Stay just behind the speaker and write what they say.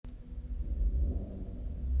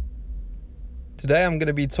Today I'm going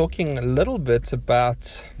to be talking a little bit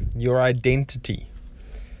about your identity.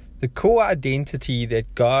 The core identity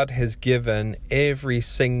that God has given every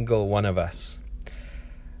single one of us.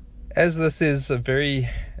 As this is a very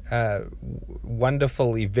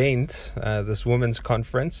wonderful event, this women's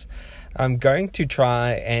conference, I'm going to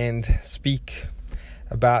try and speak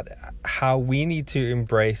about how we need to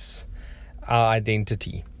embrace our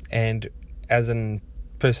identity. And as a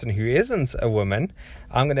person who isn't a woman,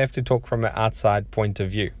 I'm going to have to talk from an outside point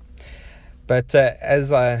of view. But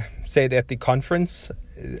as I said at the conference,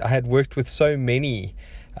 I had worked with so many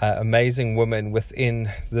amazing women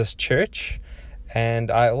within this church,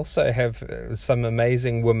 and I also have some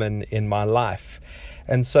amazing women in my life.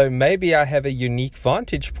 And so maybe I have a unique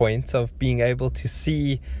vantage point of being able to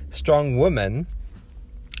see strong women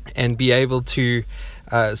and be able to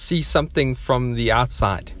see something from the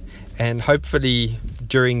outside. And hopefully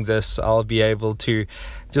during this, I'll be able to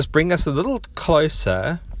just bring us a little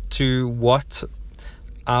closer to what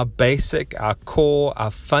our basic, our core, our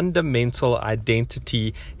fundamental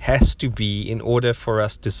identity has to be in order for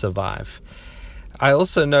us to survive. I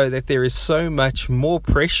also know that there is so much more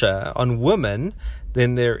pressure on women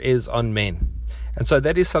than there is on men. And so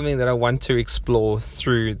that is something that I want to explore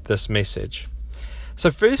through this message. So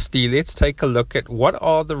firstly, let's take a look at what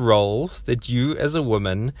are the roles that you as a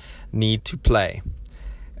woman need to play.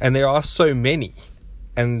 And there are so many,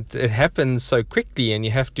 and it happens so quickly, and you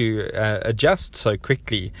have to adjust so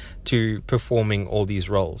quickly to performing all these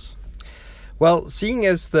roles. Well, seeing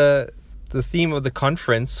as the theme of the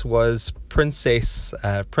conference was princesses,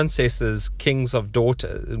 kings of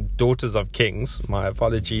daughters of kings, my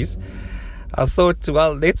apologies, I thought,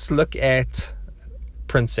 well, let's look at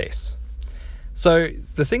princess. So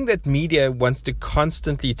the thing that media wants to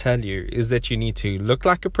constantly tell you is that you need to look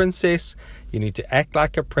like a princess, you need to act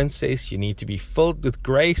like a princess, you need to be filled with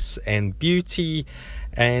grace and beauty,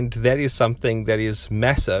 and that is something that is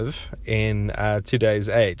massive in today's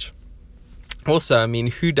age. Also, I mean,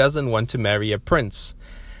 who doesn't want to marry a prince?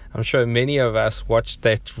 I'm sure many of us watched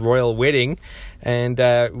that royal wedding and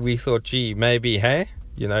we thought, gee, maybe, hey,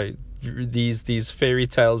 you know, these fairy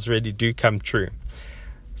tales really do come true.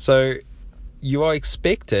 So you are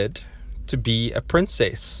expected to be a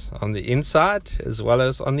princess on the inside as well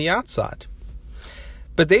as on the outside.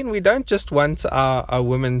 But then we don't just want our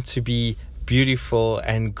women to be beautiful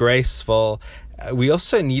and graceful. We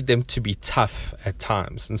also need them to be tough at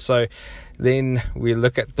times. And so then we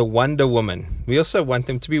look at the Wonder Woman. We also want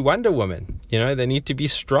them to be Wonder Woman. You know, they need to be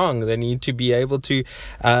strong. They need to be able to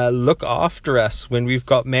look after us when we've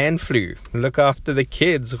got man flu, look after the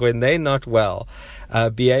kids when they're not well,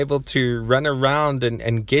 be able to run around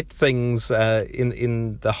and get things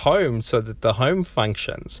in the home so that the home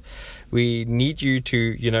functions. We need you to,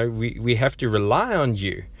 you know, we have to rely on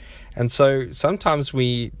you. And so sometimes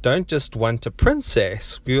we don't just want a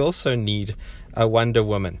princess, we also need a Wonder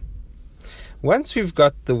Woman. Once we've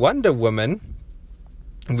got the Wonder Woman,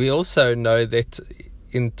 we also know that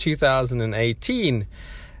in 2018,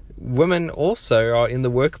 women also are in the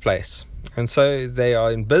workplace. And so they are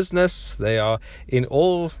in business, they are in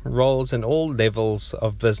all roles and all levels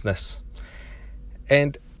of business.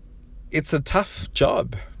 And it's a tough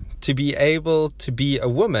job to be able to be a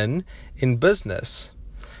woman in business,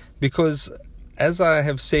 because as I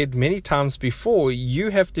have said many times before, you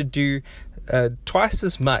have to do twice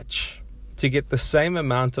as much to get the same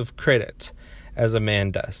amount of credit as a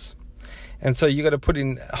man does. And so you got to put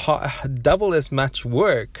in double as much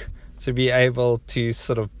work to be able to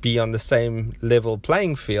sort of be on the same level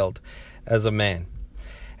playing field as a man.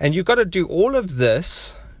 And you've got to do all of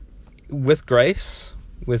this with grace,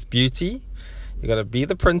 with beauty. You got to be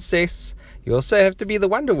the princess. You also have to be the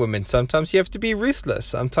Wonder Woman. Sometimes you have to be ruthless.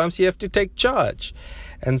 Sometimes you have to take charge.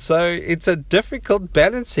 And so it's a difficult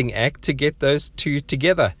balancing act to get those two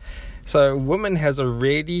together. So a woman has a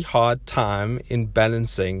really hard time in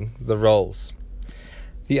balancing the roles.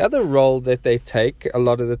 The other role that they take a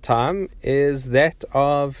lot of the time is that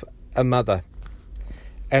of a mother.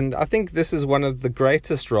 And I think this is one of the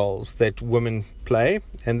greatest roles that women play,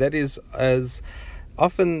 and that is as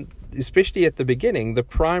often, especially at the beginning, the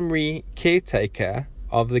primary caretaker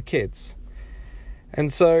of the kids.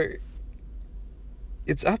 And so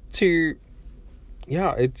it's up to,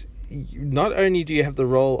 it's not only do you have the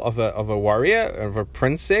role of a warrior, of a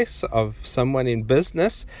princess, of someone in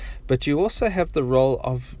business, but you also have the role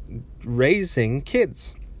of raising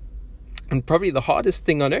kids. And probably the hardest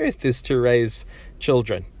thing on earth is to raise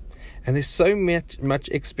children. And there's so much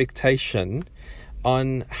expectation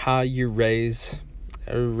on how you raise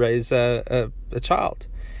a child.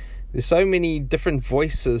 There's so many different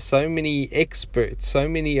voices, so many experts, so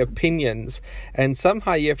many opinions, and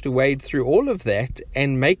somehow you have to wade through all of that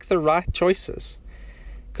and make the right choices.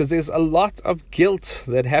 Because there's a lot of guilt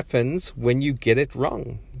that happens when you get it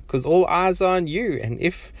wrong, because all eyes are on you. And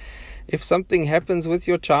if something happens with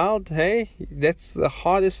your child, hey, that's the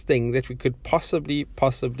hardest thing that we could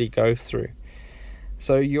possibly go through.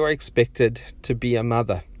 So you're expected to be a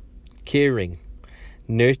mother, caring,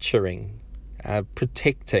 nurturing,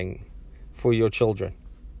 protecting for your children.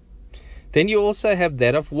 Then you also have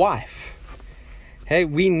that of wife. Hey,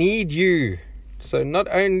 we need you. So not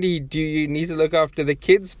only do you need to look after the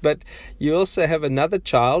kids, but you also have another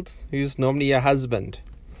child who's normally a husband.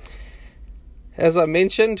 As I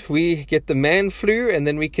mentioned, we get the man flu, and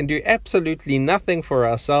then we can do absolutely nothing for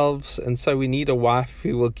ourselves. And so we need a wife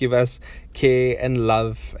who will give us care and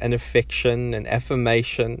love and affection and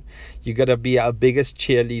affirmation. You got to be our biggest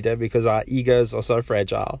cheerleader because our egos are so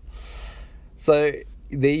fragile. So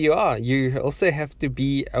there you are. You also have to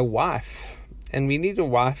be a wife. And we need a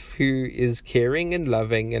wife who is caring and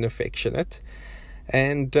loving and affectionate.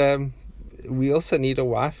 And we also need a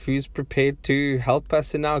wife who's prepared to help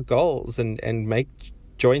us in our goals and make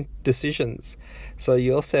joint decisions. So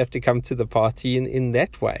you also have to come to the party in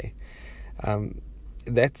that way.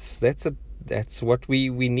 That's what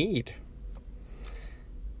we need.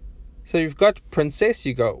 So you've got princess,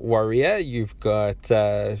 you've got warrior, you've got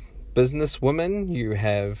businesswoman, you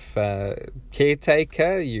have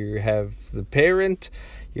caretaker, you have the parent,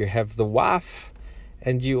 you have the wife,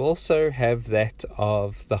 and you also have that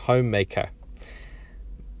of the homemaker.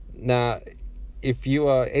 Now, if you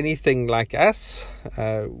are anything like us,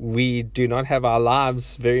 we do not have our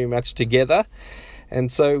lives very much together.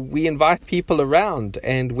 And so we invite people around.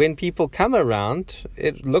 And when people come around,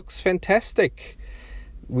 it looks fantastic.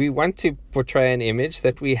 We want to portray an image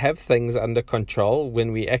that we have things under control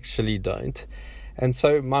when we actually don't. And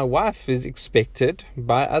so my wife is expected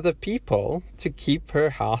by other people to keep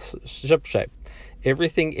her house shipshape,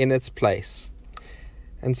 everything in its place.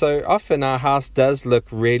 And so often our house does look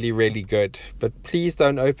really, really good, but please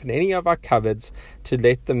don't open any of our cupboards to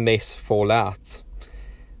let the mess fall out.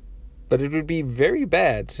 But it would be very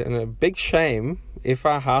bad and a big shame if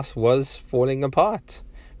our house was falling apart.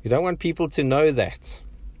 We don't want people to know that.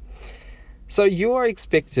 So you are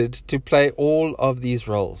expected to play all of these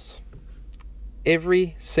roles,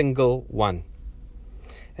 every single one.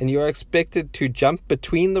 And you are expected to jump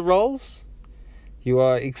between the roles. You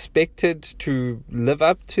are expected to live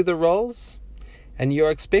up to the roles, and you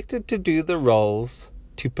are expected to do the roles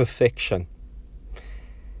to perfection.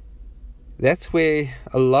 That's where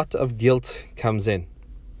a lot of guilt comes in.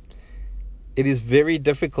 It is very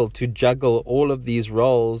difficult to juggle all of these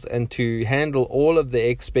roles and to handle all of the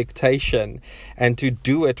expectation and to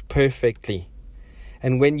do it perfectly.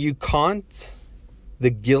 And when you can't, the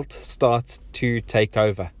guilt starts to take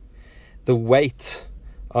over. The weight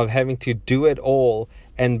of having to do it all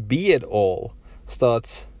and be it all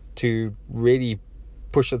starts to really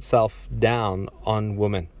push itself down on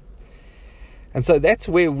women. And so that's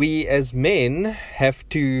where we as men have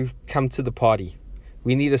to come to the party.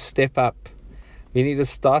 We need to step up. We need to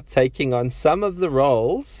start taking on some of the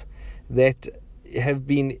roles that have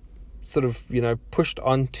been sort of, pushed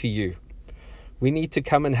onto you. We need to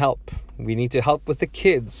come and help. We need to help with the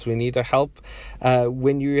kids. We need to help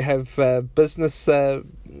when you have business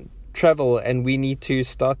travel, and we need to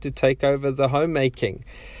start to take over the homemaking.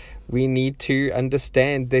 We need to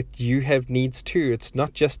understand that you have needs too. It's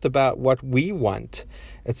not just about what we want.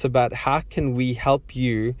 It's about how can we help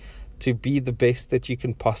you to be the best that you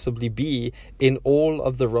can possibly be in all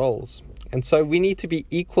of the roles. And so we need to be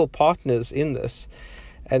equal partners in this.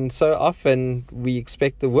 And so often we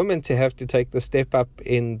expect the women to have to take the step up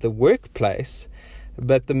in the workplace,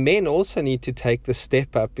 but the men also need to take the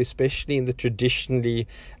step up, especially in the traditionally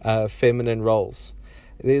feminine roles.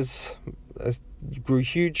 There's a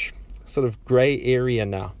huge sort of gray area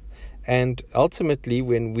now. And ultimately,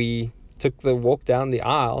 when we took the walk down the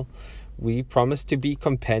aisle, we promised to be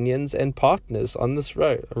companions and partners on this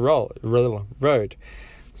road.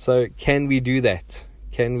 So can we do that?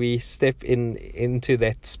 Can we step into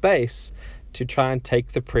that space to try and take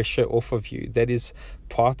the pressure off of you? That is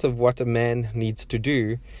part of what a man needs to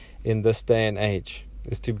do in this day and age,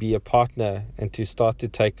 is to be a partner and to start to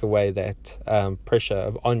take away that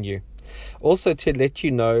pressure on you. Also to let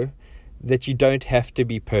you know that you don't have to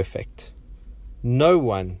be perfect. No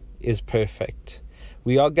one is perfect.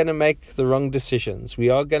 We are going to make the wrong decisions. We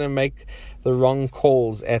are going to make the wrong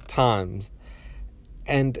calls at times.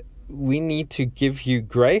 And we need to give you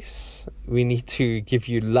grace. We need to give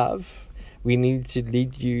you love. We need to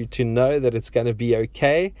lead you to know that it's going to be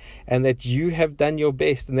okay and that you have done your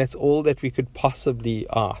best, and that's all that we could possibly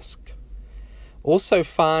ask. Also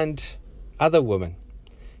find other women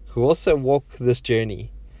who also walk this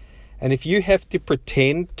journey. And if you have to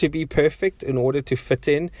pretend to be perfect in order to fit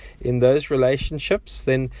in those relationships,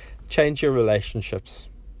 then change your relationships.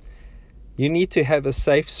 You need to have a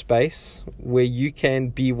safe space where you can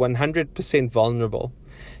be 100% vulnerable.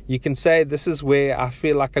 You can say, this is where I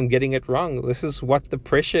feel like I'm getting it wrong. This is what the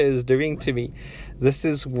pressure is doing to me. This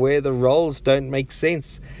is where the roles don't make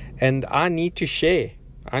sense. And I need to share.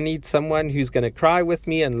 I need someone who's going to cry with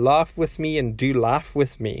me and laugh with me and do life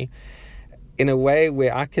with me in a way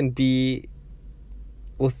where I can be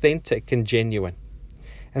authentic and genuine.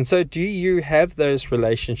 And so do you have those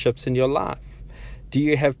relationships in your life? Do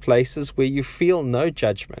you have places where you feel no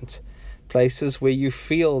judgment? Places where you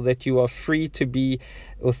feel that you are free to be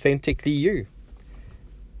authentically you?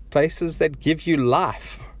 Places that give you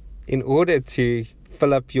life in order to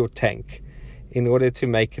fill up your tank, in order to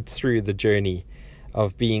make it through the journey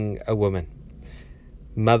of being a woman,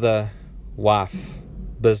 mother, wife,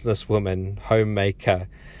 businesswoman, homemaker,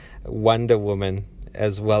 Wonder Woman,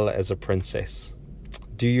 as well as a princess.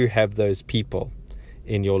 Do you have those people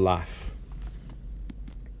in your life?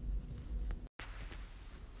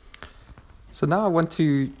 So now I want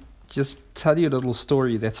to just tell you a little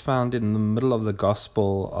story that's found in the middle of the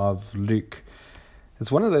Gospel of Luke.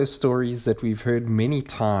 It's one of those stories that we've heard many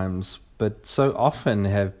times, but so often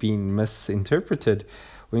have been misinterpreted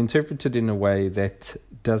or interpreted in a way that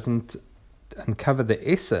doesn't uncover the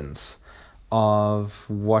essence of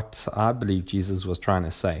what I believe Jesus was trying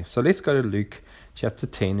to say. So let's go to Luke chapter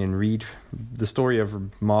 10 and read the story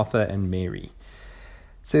of Martha and Mary.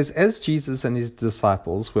 It says, as Jesus and his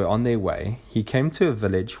disciples were on their way, he came to a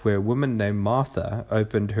village where a woman named Martha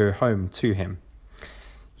opened her home to him.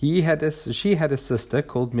 She had a sister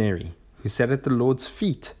called Mary, who sat at the Lord's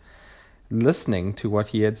feet, listening to what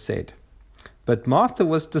he had said. But Martha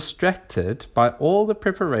was distracted by all the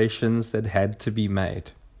preparations that had to be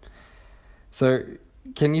made. So,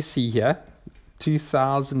 can you see here?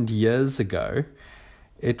 2,000 years ago,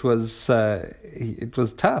 it was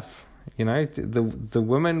tough. You know, the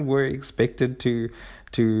women were expected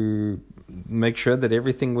to make sure that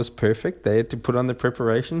everything was perfect. They had to put on the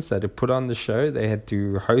preparations. They had to put on the show. They had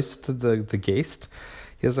to host the guest.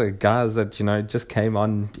 Here's a guys that, just came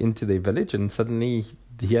on into their village, and suddenly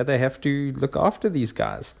here they have to look after these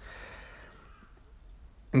guys.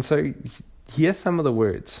 And so here's some of the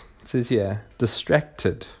words. It says here,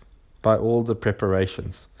 distracted by all the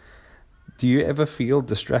preparations. Do you ever feel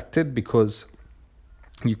distracted because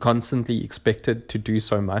you constantly expected to do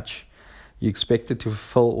so much? You expected to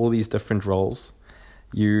fulfill all these different roles.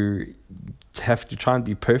 You have to try and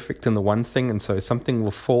be perfect in the one thing, and so something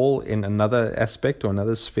will fall in another aspect or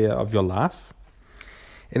another sphere of your life.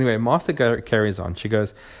 Anyway, Martha carries on. She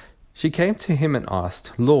goes, she came to him and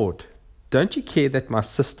asked, Lord, don't you care that my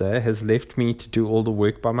sister has left me to do all the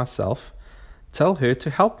work by myself? Tell her to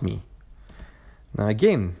help me. Now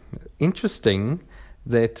again, interesting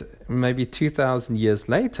that maybe 2,000 years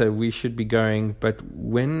later we should be going, but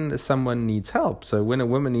when someone needs help, so when a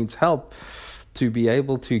woman needs help to be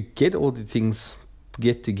able to get all the things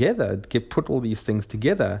put all these things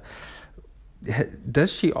together,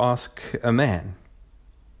 does she ask a man?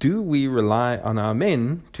 Do we rely on our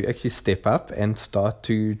men to actually step up and start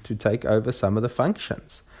to take over some of the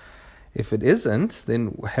functions? If it isn't,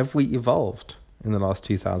 then have we evolved in the last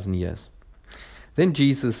 2,000 years? Then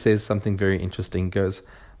Jesus says something very interesting. He goes,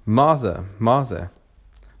 Martha, Martha,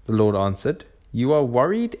 the Lord answered, you are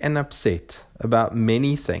worried and upset about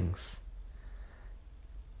many things.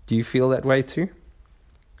 Do you feel that way too?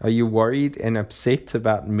 Are you worried and upset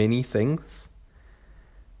about many things?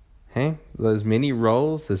 Hey, there's many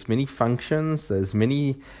roles, there's many functions, there's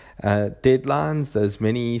many deadlines, there's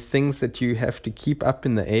many things that you have to keep up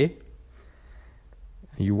in the air.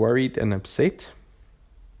 Are you worried and upset?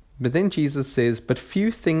 But then Jesus says, but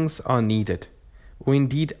few things are needed, or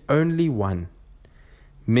indeed only one.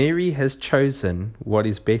 Mary has chosen what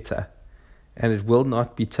is better, and it will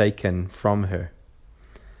not be taken from her.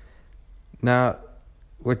 Now,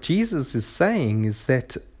 what Jesus is saying is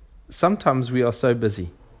that sometimes we are so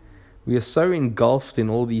busy. We are so engulfed in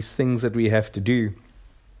all these things that we have to do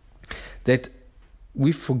that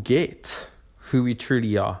we forget who we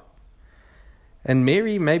truly are. And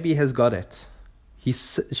Mary maybe has got it. She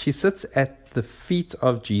sits at the feet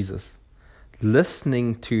of Jesus,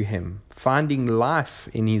 listening to him, finding life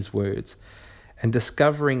in his words, and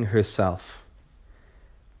discovering herself.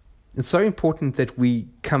 It's so important that we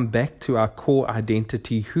come back to our core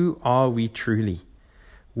identity. Who are we truly?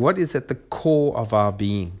 What is at the core of our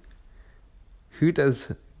being? Who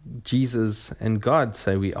does Jesus and God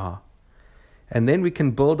say we are? And then we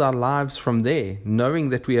can build our lives from there, knowing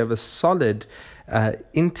that we have a solid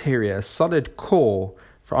interior, a solid core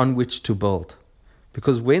on which to build.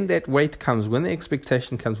 Because when that weight comes, when the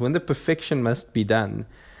expectation comes, when the perfection must be done,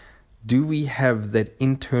 do we have that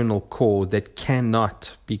internal core that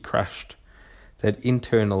cannot be crushed? That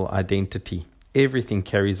internal identity. Everything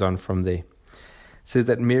carries on from there. It says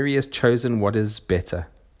that Mary has chosen what is better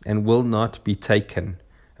and will not be taken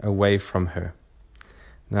away from her.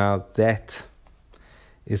 Now that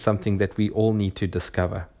is something that we all need to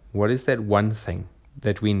discover. What is that one thing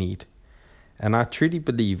that we need? And I truly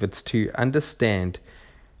believe it's to understand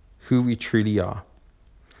who we truly are.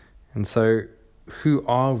 And so, who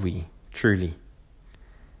are we truly?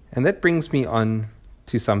 And that brings me on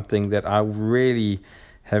to something that I really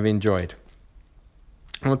have enjoyed.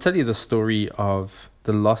 I'll tell you the story of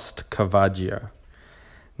the lost Caravaggio.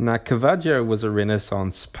 Now, Caravaggio was a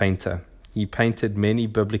Renaissance painter. He painted many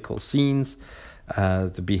biblical scenes,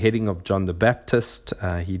 the beheading of John the Baptist.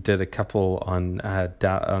 He did a couple on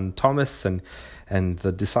Thomas and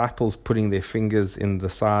the disciples putting their fingers in the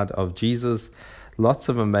side of Jesus. Lots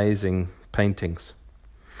of amazing paintings.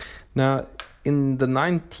 Now, in the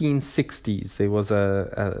 1960s, there was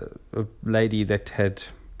a lady that had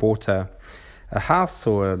bought a house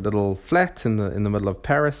or a little flat in the middle of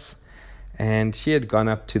Paris. And she had gone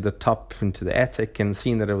up to the top into the attic and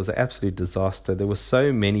seen that it was an absolute disaster. There were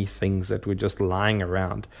so many things that were just lying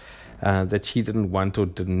around that she didn't want or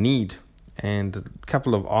didn't need. And a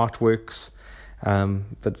couple of artworks,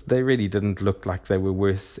 but they really didn't look like they were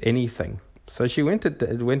worth anything. So she went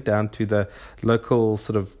down to the local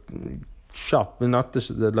sort of shop, not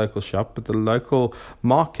the local shop, but the local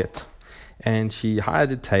market. And she hired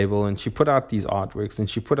a table and she put out these artworks and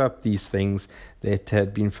she put up these things that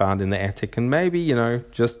had been found in the attic. And maybe,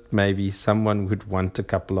 just maybe someone would want a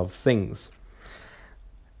couple of things.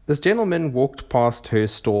 This gentleman walked past her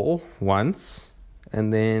stall once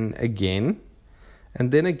and then again and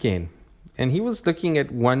then again. And he was looking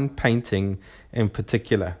at one painting in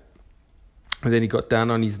particular. And then he got down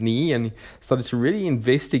on his knee and he started to really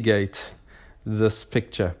investigate this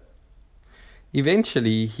picture.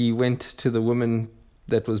 Eventually, he went to the woman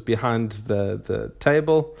that was behind the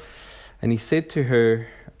table, and he said to her,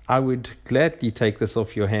 "I would gladly take this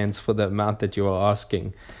off your hands for the amount that you are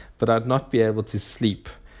asking, but I'd not be able to sleep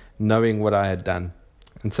knowing what I had done."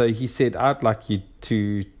 And so he said, "I'd like you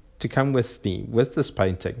to come with me with this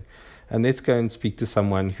painting, and let's go and speak to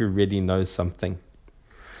someone who really knows something."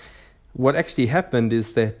 What actually happened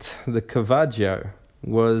is that the Caravaggio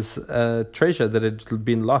was a treasure that had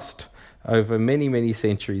been lost over many, many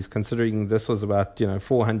centuries, considering this was about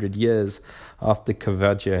 400 years after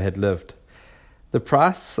Caravaggio had lived. The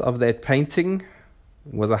price of that painting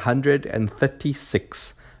was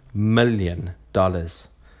 $136 million.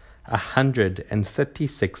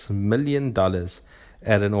 $136 million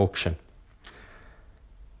at an auction.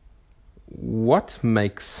 What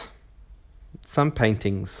makes some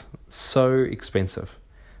paintings so expensive,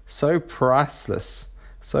 so priceless,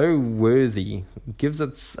 so worthy, gives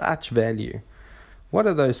it such value? What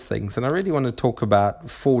are those things? And I really want to talk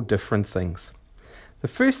about 4 different things. The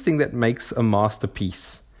first thing that makes a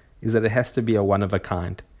masterpiece is that it has to be a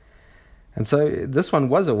one-of-a-kind. And so this one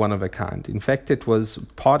was a one-of-a-kind. In fact, it was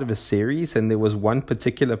part of a series, and there was one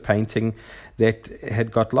particular painting that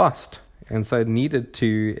had got lost. And so it needed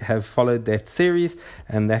to have followed that series,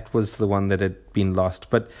 and that was the one that had been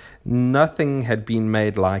lost. But nothing had been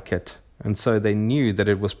made like it. And so they knew that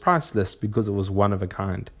it was priceless because it was one of a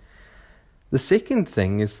kind. The second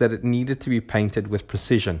thing is that it needed to be painted with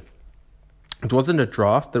precision. It wasn't a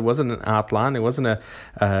draft, it wasn't an outline, it wasn't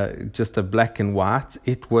just a black and white.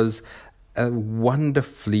 It was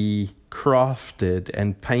wonderfully crafted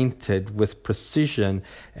and painted with precision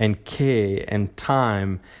and care and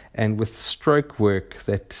time and with stroke work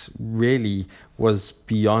that really was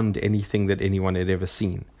beyond anything that anyone had ever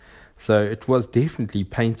seen. So it was definitely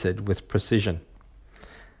painted with precision.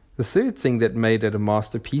 The third thing that made it a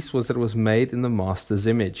masterpiece was that it was made in the master's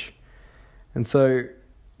image. And so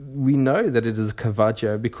we know that it is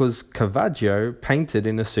Caravaggio because Caravaggio painted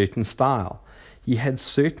in a certain style. He had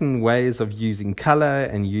certain ways of using color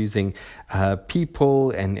and using people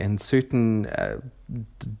and certain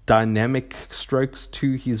dynamic strokes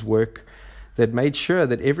to his work that made sure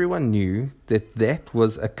that everyone knew that that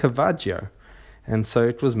was a Caravaggio. And so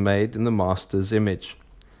it was made in the master's image.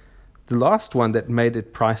 The last one that made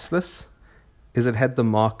it priceless is it had the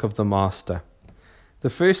mark of the master. The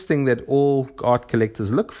first thing that all art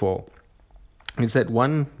collectors look for is that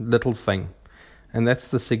one little thing. and that's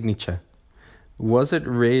the signature. Was it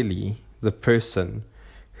really the person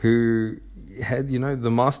who had,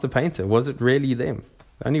 the master painter? Was it really them?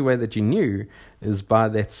 The only way that you knew is by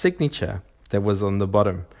that signature that was on the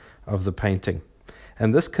bottom of the painting.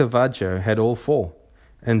 And this Caravaggio had all four,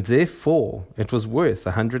 and therefore it was worth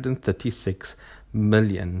 $136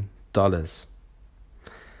 million.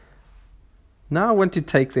 Now I want to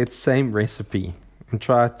take that same recipe and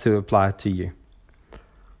try to apply it to you.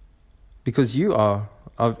 Because you are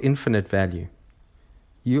of infinite value.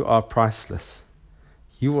 You are priceless.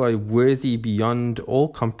 You are worthy beyond all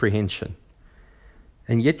comprehension.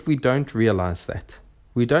 And yet we don't realize that.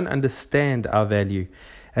 We don't understand our value.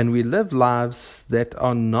 And we live lives that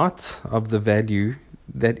are not of the value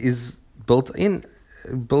that is built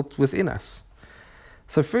within us.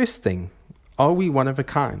 So first thing, are we one of a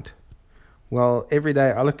kind? Well, every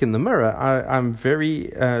day I look in the mirror, I'm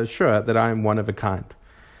very sure that I'm one of a kind.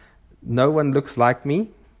 No one looks like me.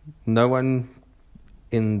 No one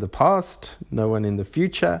in the past, no one in the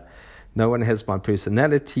future. No one has my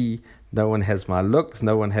personality. No one has my looks.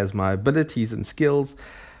 No one has my abilities and skills.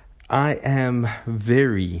 I am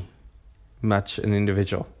very much an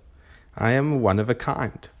individual. I am one of a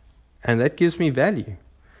kind. And that gives me value.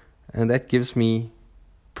 And that gives me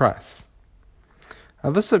price.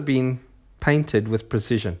 I've also been painted with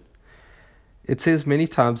precision. It says many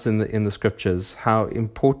times in the scriptures how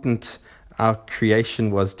important our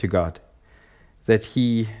creation was to God, that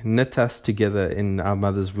He knit us together in our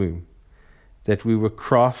mother's womb, that we were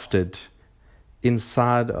crafted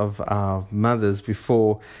inside of our mothers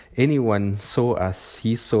before anyone saw us.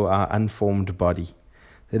 He saw our unformed body,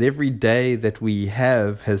 that every day that we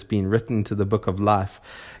have has been written to the book of life.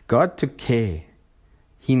 God took care.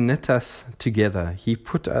 He knit us together. He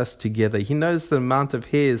put us together. He knows the amount of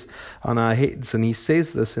hairs on our heads. And He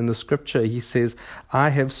says this in the scripture. He says, I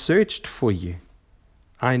have searched for you.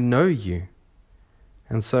 I know you.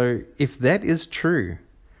 And so if that is true,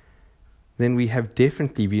 then we have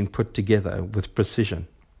definitely been put together with precision.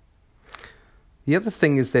 The other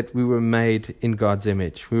thing is that we were made in God's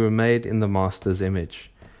image. We were made in the Master's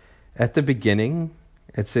image. At the beginning,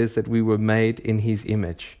 it says that we were made in His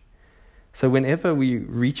image. So whenever we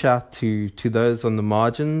reach out to those on the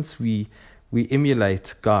margins, we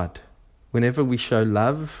emulate God. Whenever we show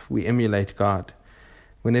love, we emulate God.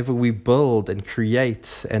 Whenever we build and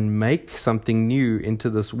create and make something new into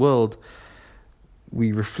this world,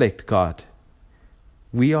 we reflect God.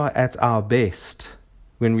 We are at our best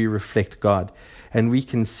when we reflect God. And we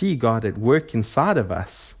can see God at work inside of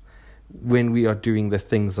us when we are doing the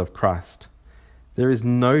things of Christ. There is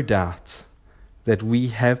no doubt that we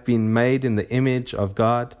have been made in the image of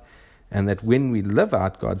God, and that when we live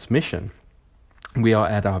out God's mission, we are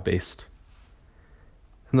at our best.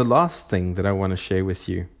 And the last thing that I want to share with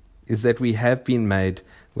you is that we have been made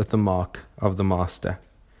with the mark of the Master.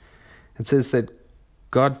 It says that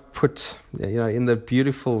God put, in the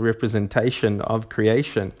beautiful representation of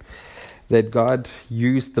creation, that God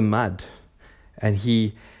used the mud and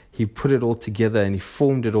He put it all together and He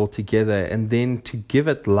formed it all together, and then to give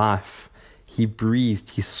it life, He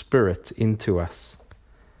breathed His Spirit into us.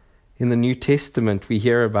 In the New Testament, we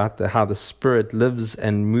hear about how the Spirit lives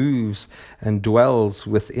and moves and dwells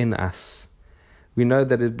within us. We know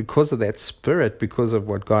that because of that Spirit, because of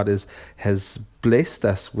what God has blessed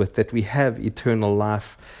us with, that we have eternal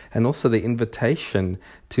life, and also the invitation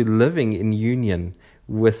to living in union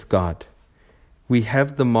with God. We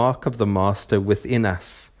have the mark of the Master within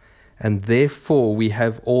us, and therefore we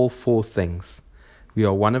have all four things. We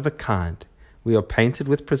are one of a kind. We are painted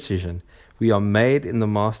with precision. We are made in the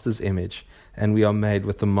Master's image, and we are made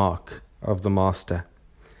with the mark of the Master.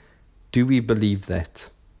 Do we believe that?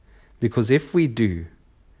 Because if we do,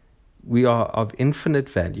 we are of infinite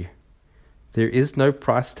value. There is no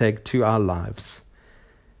price tag to our lives.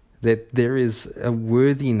 That there is a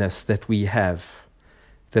worthiness that we have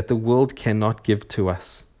that the world cannot give to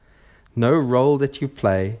us. No role that you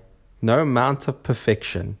play, no amount of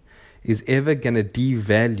perfection is ever going to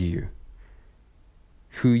devalue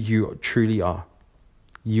who you truly are.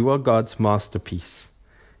 You are God's masterpiece.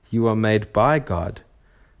 You are made by God,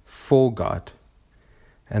 for God.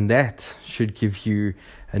 And that should give you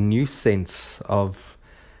a new sense of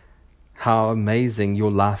how amazing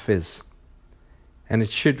your life is. And it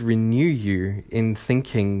should renew you in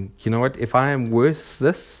thinking, you know what, if I am worth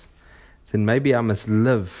this, then maybe I must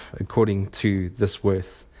live according to this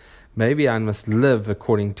worth. Maybe I must live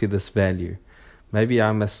according to this value. Maybe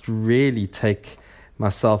I must really take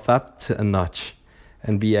myself up to a notch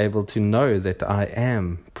and be able to know that I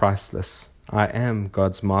am priceless. I am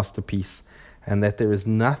God's masterpiece, and that there is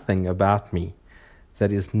nothing about me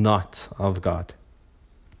that is not of God.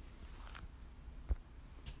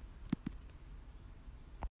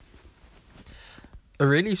 A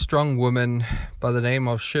really strong woman by the name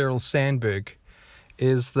of Sheryl Sandberg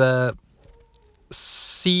is the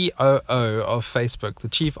COO of Facebook, the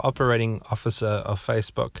Chief Operating Officer of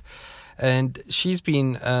Facebook. And she's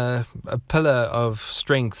been a pillar of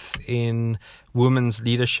strength in women's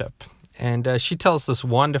leadership. And she tells this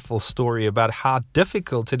wonderful story about how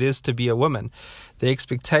difficult it is to be a woman. The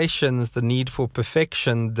expectations, the need for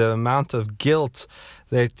perfection, the amount of guilt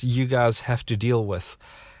that you guys have to deal with.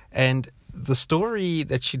 And the story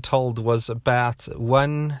that she told was about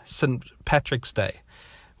one St. Patrick's Day,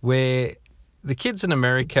 where the kids in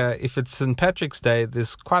America, if it's St. Patrick's Day,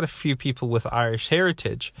 there's quite a few people with Irish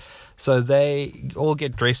heritage. So they all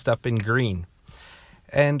get dressed up in green.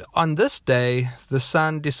 And on this day, the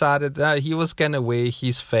son decided that he was going to wear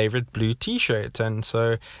his favorite blue T-shirt. And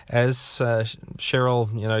so as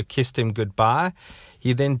Sheryl, kissed him goodbye,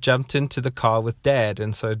 he then jumped into the car with Dad.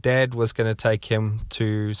 And so Dad was going to take him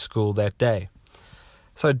to school that day.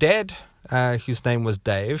 So Dad, whose name was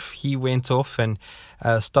Dave, he went off and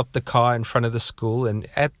stopped the car in front of the school. And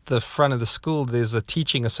at the front of the school, there's a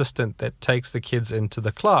teaching assistant that takes the kids into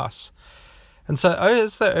the class. And so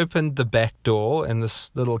as they opened the back door and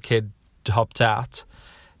this little kid hopped out,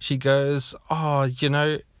 she goes,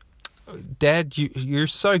 Dad, you're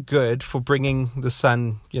so good for bringing the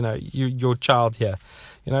son, your child here.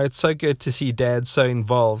 It's so good to see Dad so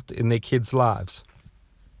involved in their kids' lives.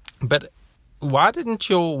 But why didn't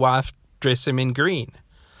your wife dress him in green?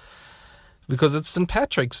 Because it's St.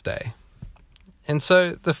 Patrick's Day. And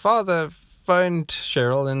so the father phoned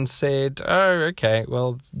Sheryl and said, okay,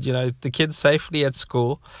 well, the kid's safely at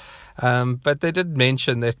school. But they did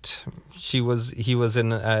mention that he was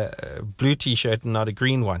in a blue T-shirt and not a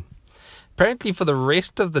green one. Apparently for the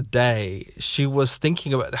rest of the day, she was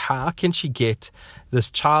thinking about how can she get this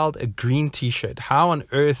child a green T-shirt? How on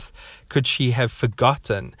earth could she have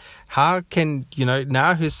forgotten? How can,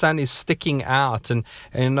 now her son is sticking out and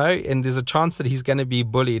there's a chance that he's going to be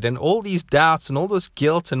bullied, and all these doubts and all this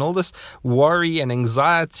guilt and all this worry and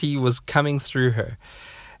anxiety was coming through her.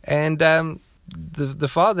 And the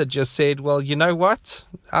father just said, well, you know what?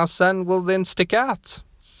 Our son will then stick out.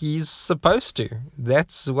 He's supposed to.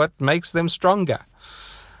 That's what makes them stronger.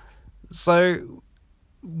 So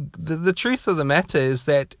the truth of the matter is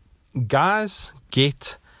that guys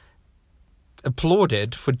get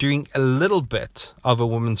applauded for doing a little bit of a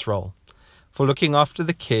woman's role, for looking after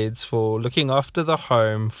the kids, for looking after the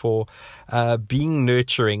home, for being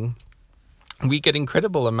nurturing. We get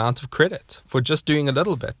incredible amount of credit for just doing a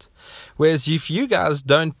little bit. Whereas if you guys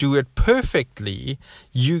don't do it perfectly,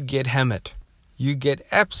 you get hammered. You get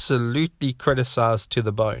absolutely criticized to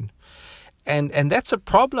the bone. And that's a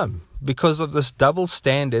problem because of this double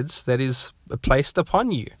standards that is placed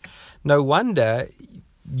upon you. No wonder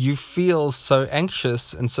you feel so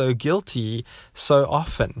anxious and so guilty so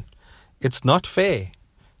often. It's not fair.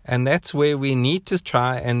 And that's where we need to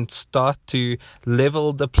try and start to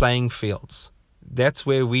level the playing fields. That's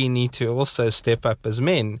where we need to also step up as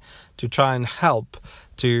men to try and help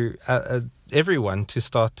to everyone to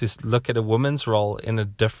start to look at a woman's role in a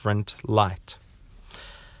different light.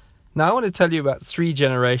 Now, I want to tell you about 3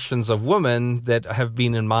 generations of women that have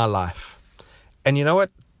been in my life. And you know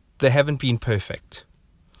what? They haven't been perfect.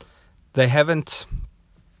 They haven't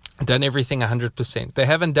done everything 100%. They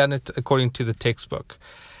haven't done it according to the textbook.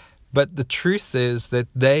 But the truth is that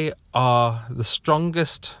they are the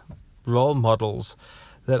strongest role models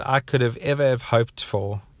that I could have ever have hoped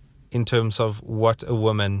for in terms of what a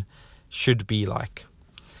woman should be like.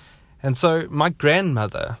 And so my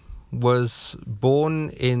grandmother was born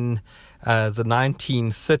in the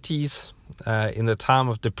 1930s, in the time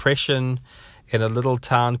of depression, in a little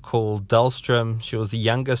town called Dahlstrom. She was the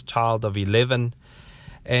youngest child of 11,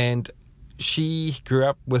 and she grew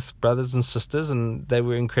up with brothers and sisters, and they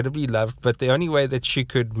were incredibly loved, but the only way that she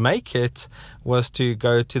could make it was to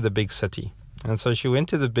go to the big city. And so she went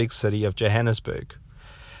to the big city of Johannesburg.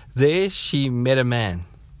 There she met a man,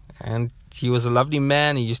 and he was a lovely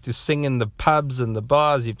man. He used to sing in the pubs and the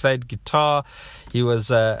bars. He played guitar. He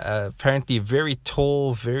was apparently a very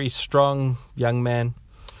tall, very strong young man,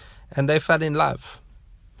 and they fell in love.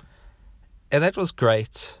 And that was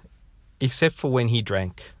great, except for when he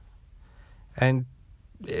drank. And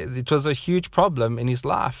it was a huge problem in his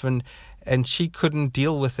life, and she couldn't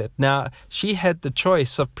deal with it. Now, she had the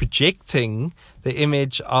choice of projecting the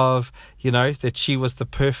image of, that she was the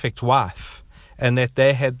perfect wife and that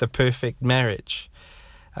they had the perfect marriage.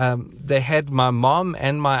 They had my mom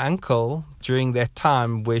and my uncle during that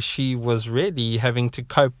time where she was really having to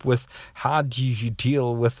cope with how do you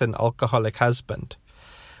deal with an alcoholic husband.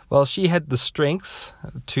 Well, she had the strength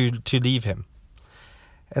to leave him.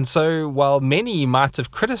 And so while many might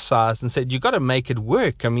have criticized and said, you got to make it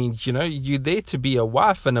work. I mean, you're there to be a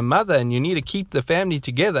wife and a mother and you need to keep the family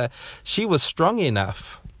together. She was strong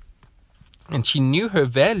enough and she knew her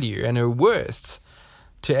value and her worth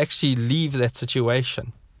to actually leave that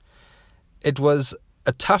situation. It was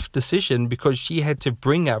a tough decision because she had to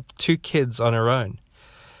bring up 2 kids on her own.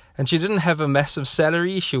 And she didn't have a massive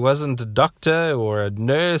salary. She wasn't a doctor or a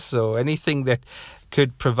nurse or anything that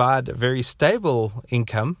could provide a very stable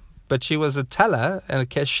income, but she was a teller and a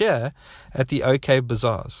cashier at the OK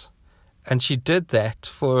Bazaars. And she did that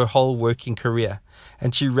for her whole working career.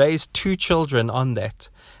 And she raised 2 children on that.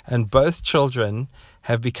 And both children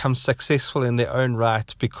have become successful in their own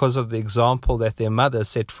right because of the example that their mother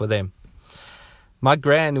set for them. My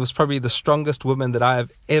gran was probably the strongest woman that I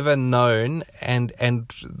have ever known, and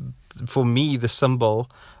for me, the symbol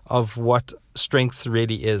of what strength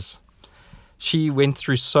really is. She went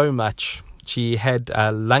through so much. She had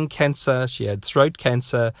lung cancer, she had throat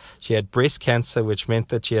cancer, she had breast cancer, which meant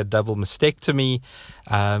that she had double mastectomy.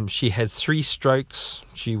 She had 3 strokes.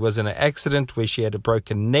 She was in an accident where she had a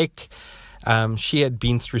broken neck. She had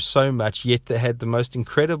been through so much, yet they had the most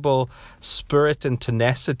incredible spirit and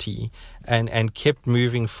tenacity and kept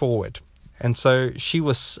moving forward. And so she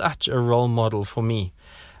was such a role model for me.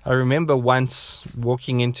 I remember once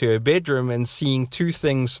walking into her bedroom and seeing 2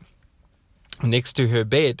 things next to her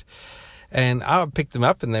bed, and I picked them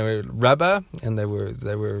up and they were rubber and they were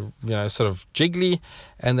sort of jiggly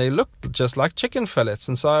and they looked just like chicken fillets.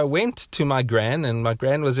 And so I went to my gran, and my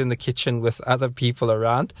gran was in the kitchen with other people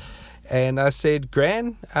around, and I said,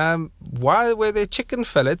 Gran, why were there chicken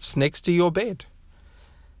fillets next to your bed?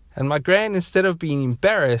 And my gran, instead of being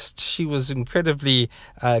embarrassed, she was incredibly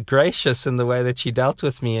gracious in the way that she dealt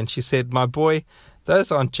with me. And she said, my boy,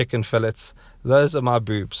 those aren't chicken fillets, those are my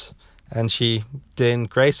boobs. And she then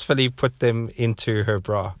gracefully put them into her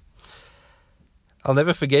bra. I'll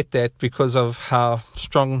never forget that because of how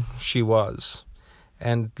strong she was.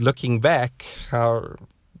 And looking back, how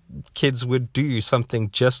kids would do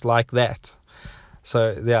something just like that.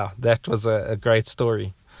 So, yeah, that was a great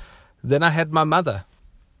story. Then I had my mother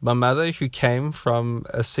who came from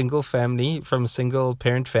a single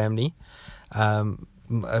parent family.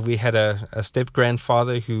 We had a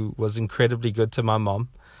step-grandfather who was incredibly good to my mom.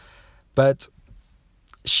 But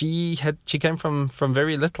she came from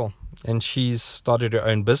very little, and she's started her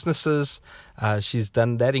own businesses. She's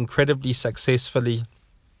done that incredibly successfully,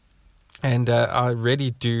 and I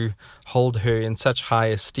really do hold her in such high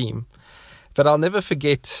esteem. But I'll never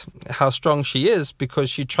forget how strong she is because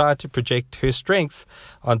she tried to project her strength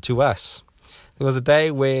onto us. There was a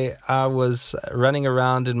day where I was running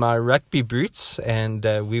around in my rugby boots, and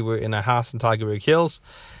we were in a house in Tygerberg Hills,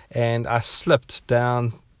 and I slipped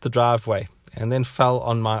down the driveway and then fell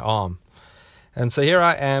on my arm. And so here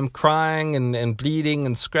I am crying and bleeding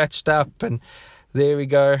and scratched up, and there we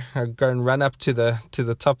go. I go and run up to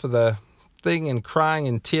the top of the thing and crying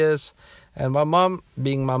in tears. And my mom,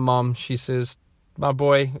 being my mom, she says, my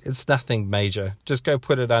boy, it's nothing major. Just go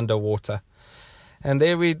put it underwater. And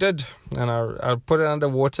there we did. And I put it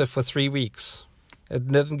underwater for 3 weeks.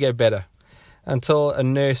 It didn't get better until a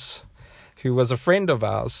nurse who was a friend of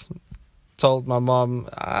ours told my mom,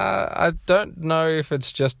 I don't know if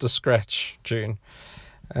it's just a scratch, June.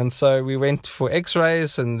 And so we went for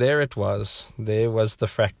x-rays, and there it was. There was the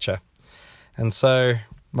fracture. And so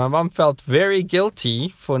my mom felt very guilty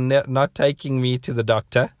for not taking me to the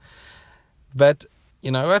doctor. But you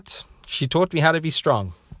know what? She taught me how to be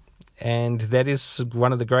strong. And that is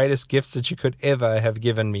one of the greatest gifts that she could ever have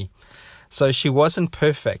given me. So she wasn't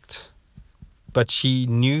perfect, but she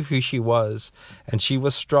knew who she was, and she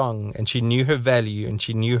was strong, and she knew her value, and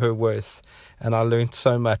she knew her worth. And I learned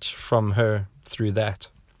so much from her through that.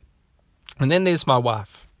 And then there's my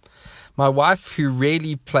wife who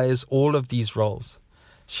really plays all of these roles.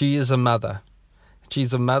 She is a mother.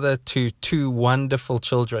 She's a mother to 2 wonderful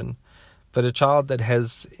children, but a child that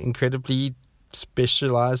has incredibly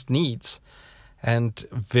specialized needs and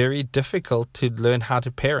very difficult to learn how to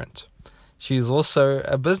parent. She's also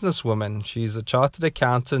a businesswoman. She's a chartered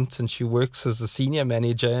accountant, and she works as a senior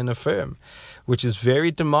manager in a firm, which is very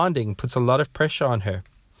demanding, puts a lot of pressure on her.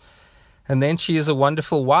 And then she is a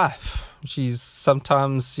wonderful wife. She's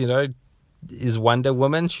sometimes, is Wonder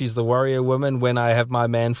Woman. She's the warrior woman when I have my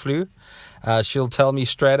man flu. She'll tell me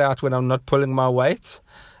straight out when I'm not pulling my weight.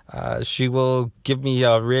 She will give me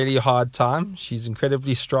a really hard time. She's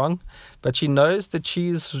incredibly strong, but she knows that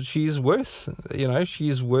she's worth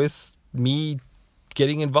me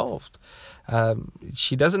getting involved.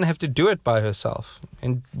 She doesn't have to do it by herself.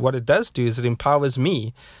 And what it does do is it empowers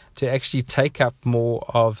me to actually take up more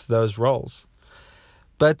of those roles.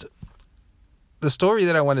 But the story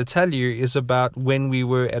that I want to tell you is about when we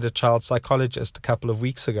were at a child psychologist a couple of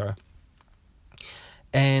weeks ago.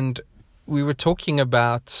 And we were talking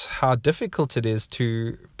about how difficult it is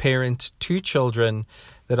to parent two children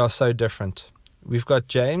that are so different. We've got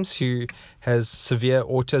James, who has severe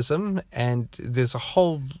autism, and there's a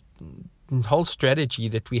whole strategy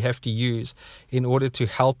that we have to use in order to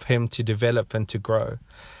help him to develop and to grow.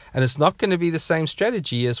 And it's not going to be the same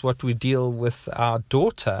strategy as what we deal with our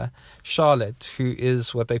daughter, Charlotte, who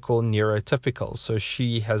is what they call neurotypical. So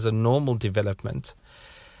she has a normal development.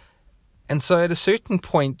 And so at a certain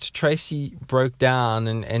point, Tracy broke down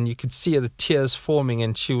and you could see the tears forming,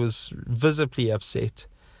 and she was visibly upset.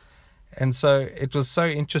 And so it was so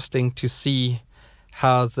interesting to see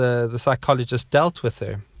how the psychologist dealt with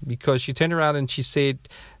her, because she turned around and she said,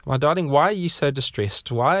 "My darling, why are you so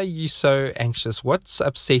distressed? Why are you so anxious? What's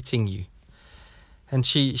upsetting you?" And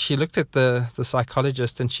she looked at the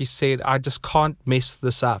psychologist and she said, "I just can't mess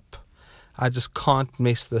this up. I just can't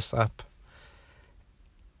mess this up."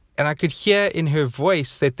 And I could hear in her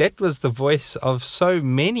voice that was the voice of so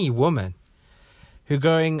many women who are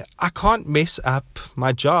going, "I can't mess up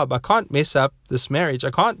my job. I can't mess up this marriage.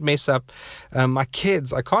 I can't mess up my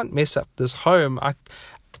kids. I can't mess up this home.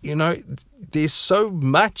 There's so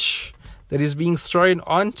much that is being thrown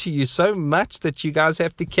onto you, so much that you guys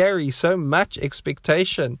have to carry, so much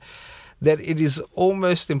expectation that it is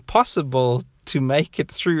almost impossible to make it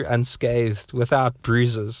through unscathed without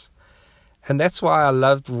bruises." And that's why I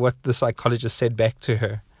loved what the psychologist said back to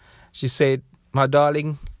her. She said, "My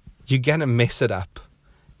darling, you're going to mess it up.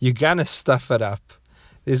 You're going to stuff it up.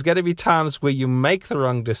 There's going to be times where you make the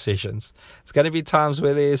wrong decisions. There's going to be times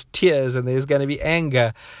where there's tears and there's going to be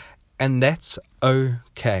anger. And that's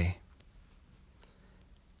okay.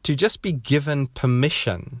 To just be given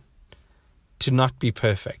permission to not be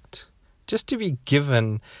perfect. Just to be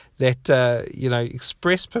given that,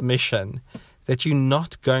 express permission that you're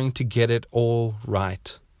not going to get it all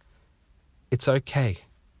right. It's okay.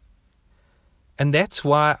 And that's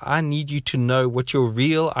why I need you to know what your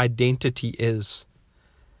real identity is.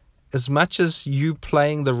 As much as you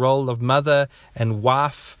playing the role of mother and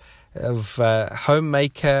wife, of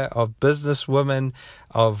homemaker, of businesswoman,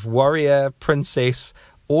 of warrior, princess,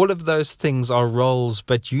 all of those things are roles,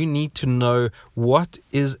 but you need to know what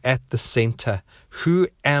is at the center. Who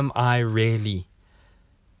am I really?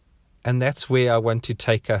 And that's where I want to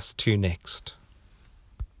take us to next.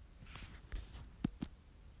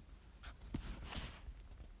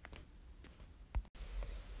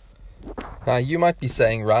 Now, you might be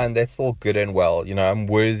saying, "Ryan, that's all good and well. I'm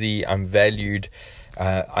worthy, I'm valued,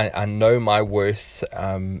 I know my worth."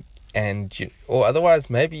 Or otherwise,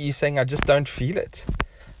 maybe you're saying, "I just don't feel it.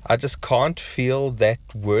 I just can't feel that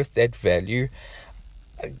worth, that value."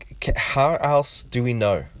 How else do we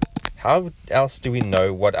know? How else do we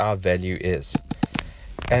know what our value is?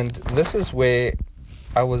 And this is where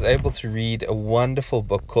I was able to read a wonderful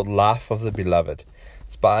book called Life of the Beloved.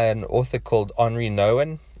 It's by an author called Henri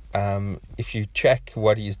Nouwen. If you track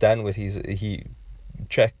what he's done with if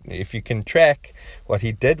you can track what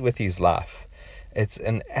he did with his life, it's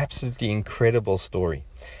an absolutely incredible story.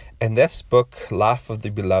 And this book, Life of the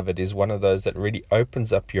Beloved, is one of those that really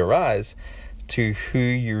opens up your eyes to who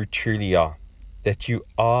you truly are, that you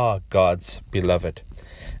are God's beloved.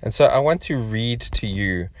 And so I want to read to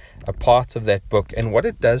you a part of that book. And what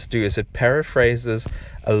it does do is it paraphrases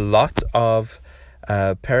a lot of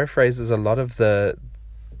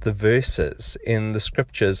the verses in the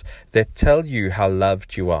scriptures that tell you how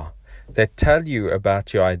loved you are, that tell you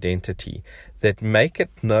about your identity, that make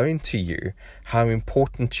it known to you how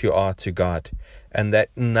important you are to God, and that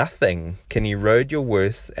nothing can erode your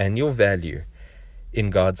worth and your value in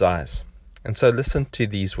God's eyes. And so listen to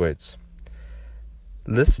these words.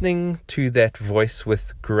 Listening to that voice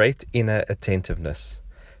with great inner attentiveness,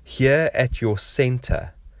 hear at your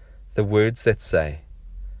center the words that say,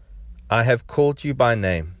 "I have called you by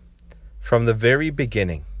name. From the very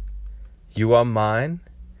beginning, you are mine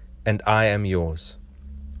and I am yours.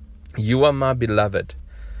 You are my beloved,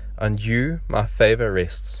 on you my favor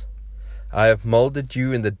rests. I have molded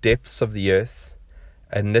you in the depths of the earth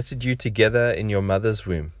and knitted you together in your mother's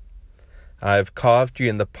womb. I have carved you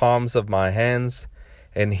in the palms of my hands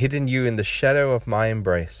and hidden you in the shadow of my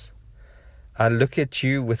embrace. I look at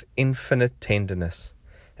you with infinite tenderness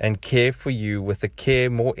and care for you with a care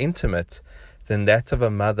more intimate than that of a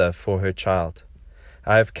mother for her child.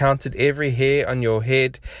 I have counted every hair on your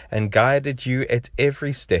head and guided you at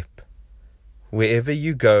every step. Wherever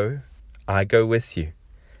you go, I go with you,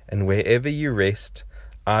 and wherever you rest,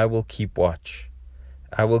 I will keep watch.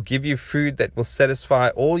 I will give you food that will satisfy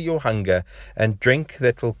all your hunger, and drink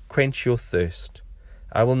that will quench your thirst.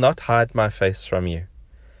 I will not hide my face from you.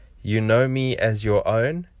 You know me as your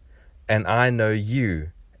own, and I know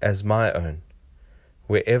you as my own.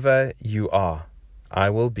 Wherever you are, I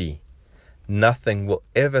will be. Nothing will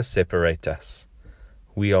ever separate us.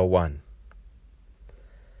 We are one.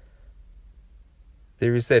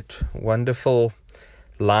 There is that wonderful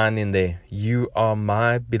line in there. You are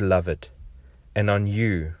my beloved, and on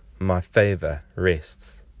you my favor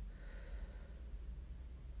rests.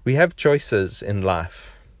 We have choices in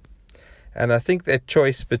life, and I think that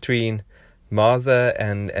choice between Martha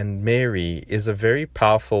and Mary is a very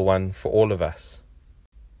powerful one for all of us.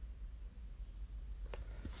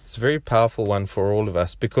 It's a very powerful one for all of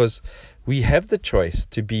us because we have the choice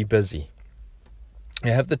to be busy. We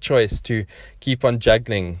have the choice to keep on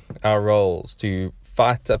juggling our roles, to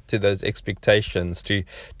fight up to those expectations, to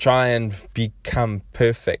try and become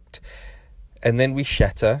perfect. And then we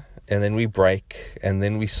shatter, and then we break, and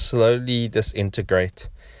then we slowly disintegrate.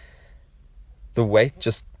 The weight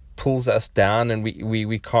just pulls us down, and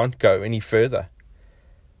we can't go any further.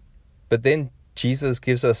 But then Jesus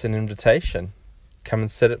gives us an invitation. Come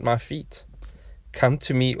and sit at my feet. Come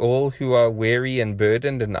to me, all who are weary and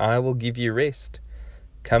burdened, and I will give you rest.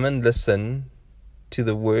 Come and listen to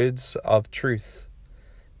the words of truth,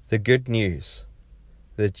 the good news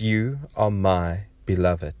that you are my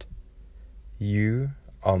beloved. You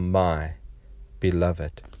are my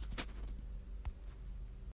beloved.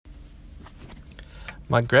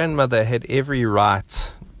 My grandmother had every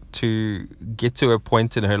right to get to a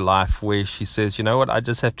point in her life where she says, you know what, I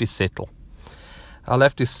just have to settle. I'll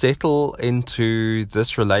have to settle into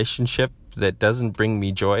this relationship that doesn't bring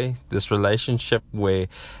me joy, this relationship where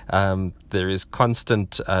there is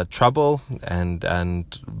constant trouble and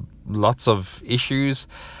lots of issues,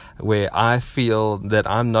 where I feel that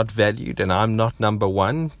I'm not valued and I'm not number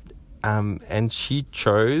one. And she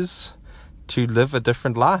chose to live a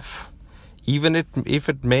different life, even if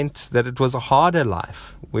it meant that it was a harder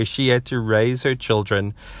life, where she had to raise her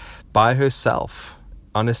children by herself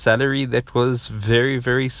on a salary that was very,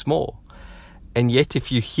 very small. And yet,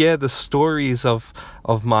 if you hear the stories of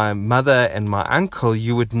my mother and my uncle,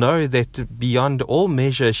 you would know that beyond all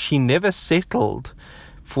measure, she never settled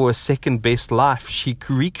for a second best life. She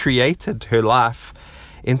recreated her life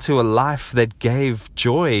into a life that gave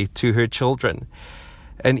joy to her children.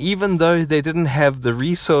 And even though they didn't have the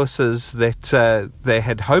resources that they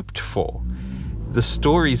had hoped for, the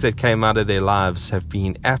stories that came out of their lives have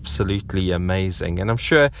been absolutely amazing. And I'm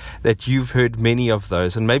sure that you've heard many of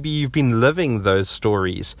those, and maybe you've been living those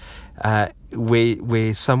stories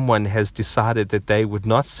where someone has decided that they would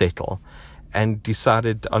not settle and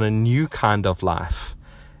decided on a new kind of life.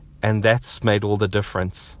 And that's made all the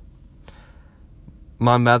difference.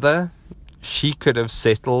 My mother, she could have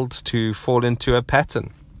settled to fall into a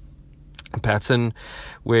pattern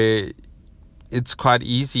where it's quite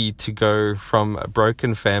easy to go from a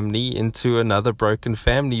broken family into another broken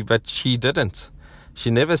family, but she didn't. She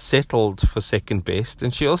never settled for second best,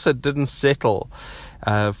 and she also didn't settle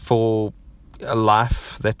for a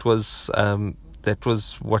life that was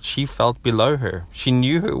what she felt below her. She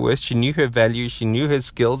knew her worth, she knew her value, she knew her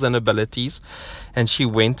skills and abilities, and she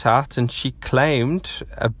went out and she claimed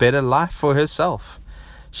a better life for herself.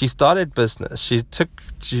 She started business, she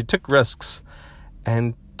took risks,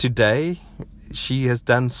 and today she has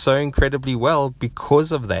done so incredibly well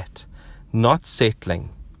because of that, not settling.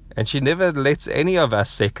 And she never lets any of us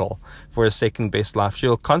settle for a second best life.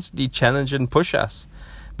 She'll constantly challenge and push us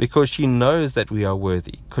because she knows that we are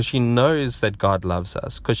worthy, because she knows that God loves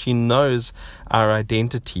us, because she knows our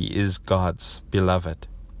identity is God's beloved.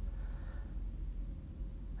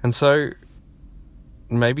 And so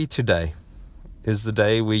maybe today is the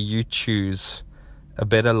day where you choose a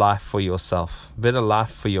better life for yourself, a better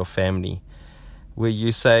life for your family, where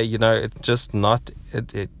you say, you know, it's just not,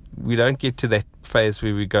 we don't get to that phase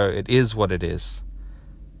where we go, it is what it is.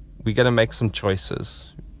 We're going to make some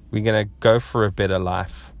choices. We're going to go for a better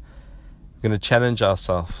life. We're going to challenge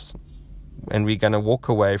ourselves, and we're going to walk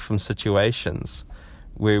away from situations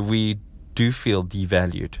where we do feel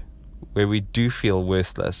devalued, where we do feel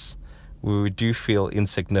worthless, where we do feel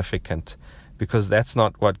insignificant, because that's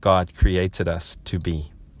not what God created us to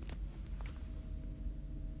be.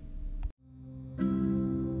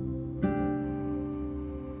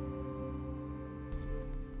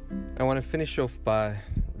 I want to finish off by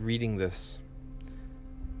reading this.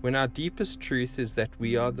 When our deepest truth is that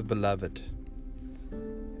we are the beloved,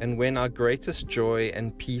 and when our greatest joy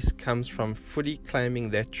and peace comes from fully claiming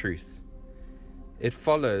that truth, it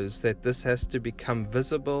follows that this has to become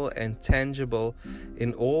visible and tangible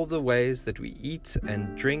in all the ways that we eat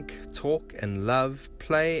and drink, talk and love,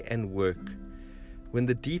 play and work. When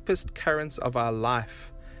the deepest currents of our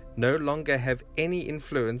life no longer have any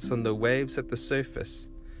influence on the waves at the surface,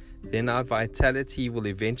 then our vitality will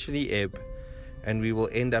eventually ebb and we will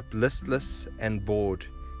end up listless and bored,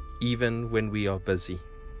 even when we are busy.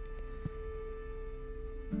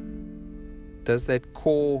 Does that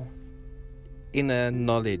core inner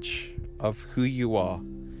knowledge of who you are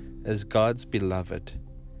as God's beloved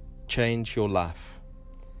change your life?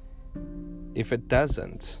 If it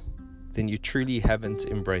doesn't, then you truly haven't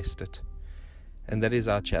embraced it. And that is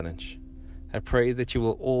our challenge. I pray that you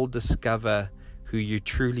will all discover who you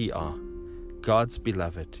truly are, God's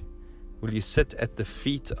beloved. Will you sit at the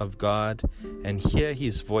feet of God and hear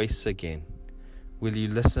His voice again? Will you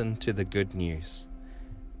listen to the good news?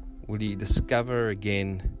 Will you discover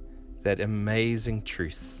again that amazing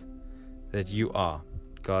truth that you are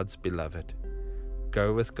God's beloved?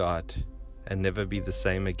 Go with God and never be the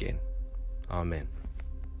same again. Amen.